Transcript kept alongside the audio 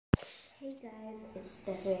Hey guys, it's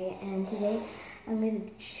Stephanie, and today I'm going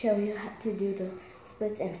to show you how to do the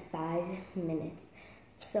splits in 5 minutes.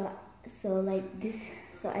 So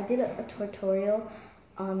I did a tutorial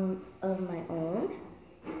of my own,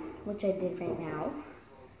 which I did right now,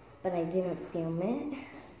 but I didn't film it.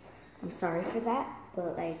 I'm sorry for that,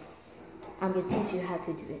 but I'm going to teach you how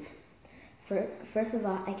to do it. First of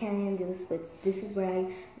all, I can't even do the splits. This is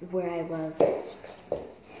where I was.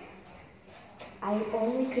 I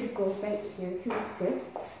only could go right here to the splits,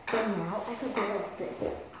 but now I could go like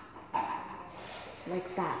this,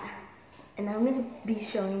 like that. And I'm going to be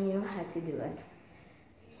showing you how to do it.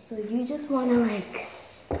 So you just want to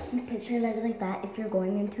pitch your leg like that if you're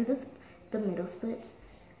going into the middle splits,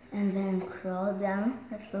 and then crawl down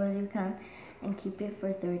as slow as you can and keep it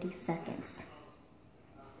for 30 seconds.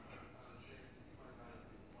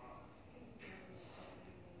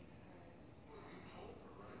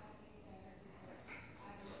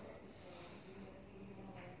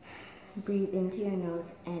 Breathe into your nose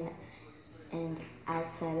and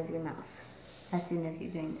outside of your mouth as soon as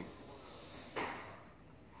you're doing this.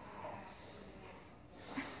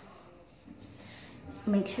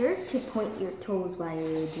 Make sure to point your toes while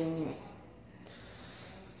you're doing it.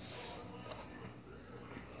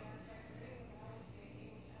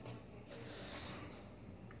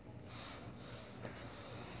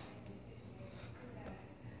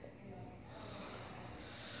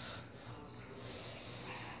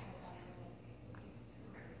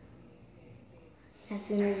 As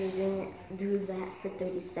soon as you do that for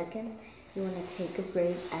 30 seconds, you want to take a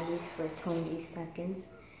break at least for 20 seconds.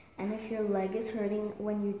 And if your leg is hurting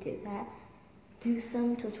when you did that, do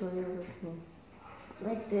some tutorials with me.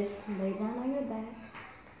 Like this, lay down on your back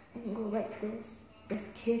and go like this.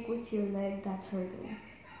 Just kick with your leg that's hurting.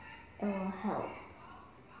 It will help.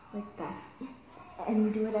 Like that.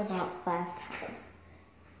 And do it about 5 times.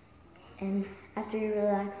 And after you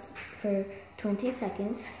relax for 20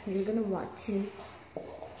 seconds, you're going to want to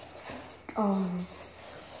go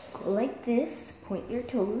like this, point your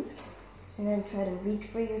toes, and then try to reach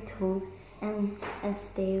for your toes and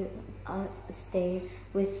stay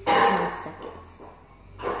with 10 seconds.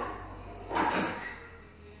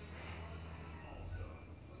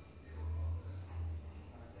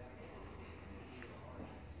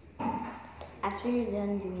 After you're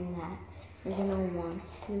done doing that, you're gonna want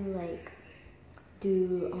to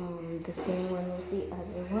do the same one with the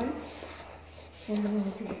other one. And I'm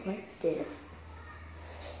going to go like this.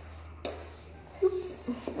 Oops.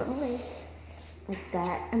 Alright. Like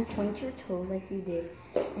that. And point your toes like you did.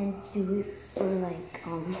 And do it for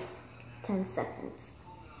 10 seconds.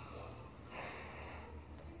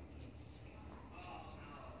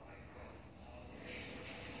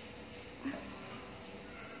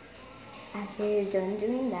 After you're done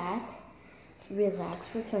doing that, relax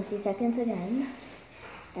for 20 seconds again.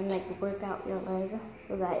 And work out your leg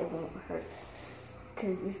so that it won't hurt.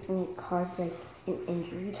 Because this may cause an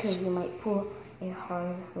injury because you might pull a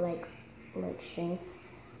hard leg strength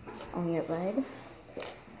on your leg.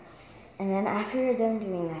 And then after you're done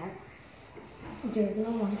doing that, you're going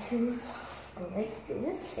to want to go like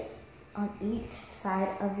this on each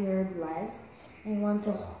side of your legs. And you want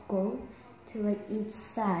to go to each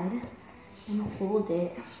side and hold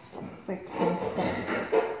it for 10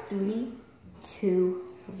 seconds. 3, 2,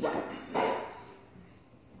 1.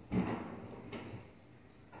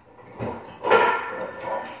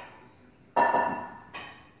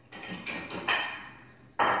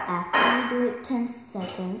 After you do it 10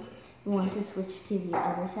 seconds, you want to switch to the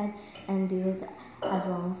other side and do it as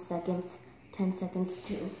long as 10 seconds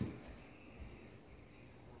too.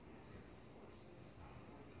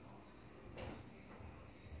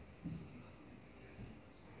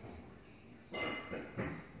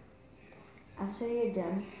 After you're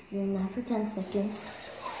done, doing that for 10 seconds,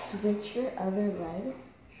 switch your other leg,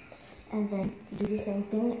 and then do the same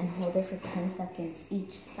thing and hold it for 10 seconds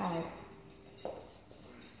each side.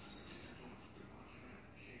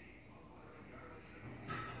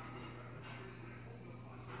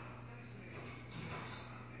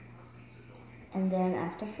 And then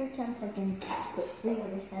after for 10 seconds, put the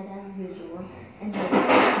other side as usual and hold it for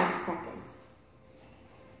 10 seconds.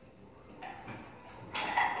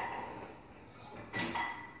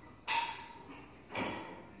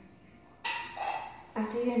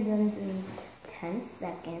 After you're done doing 10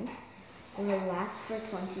 seconds, relax for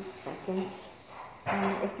 20 seconds.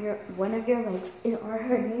 And if one of your legs are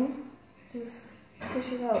hurting, just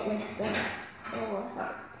push it out like this. It will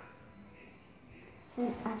help.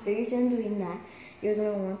 And after you're done doing that, you're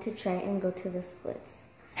going to want to try and go to the splits.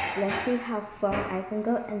 Let's see how far I can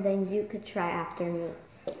go, and then you could try after me.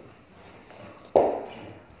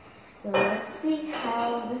 So let's see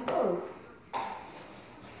how this goes.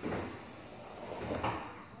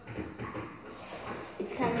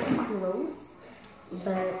 It's kind of close,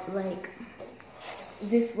 but like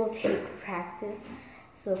this will take practice.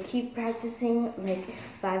 So keep practicing like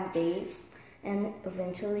 5 days and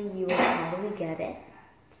eventually you will probably get it.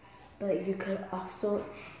 But you could also,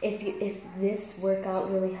 if this workout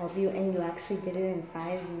really helped you and you actually did it in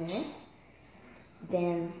 5 minutes,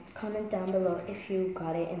 then comment down below if you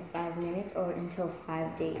got it in 5 minutes or until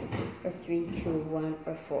 5 days, or 3, 2, 1,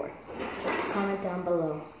 or 4. Comment down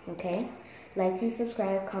below, okay? Like and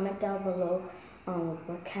subscribe, comment down below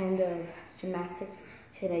what kind of gymnastics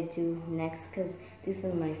should I do next, because this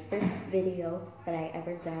is my first video that I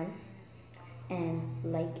ever done. And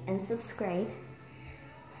like and subscribe,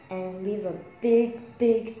 and leave a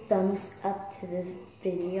big thumbs up to this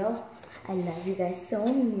video. I love you guys so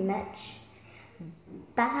much.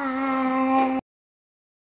 Bye.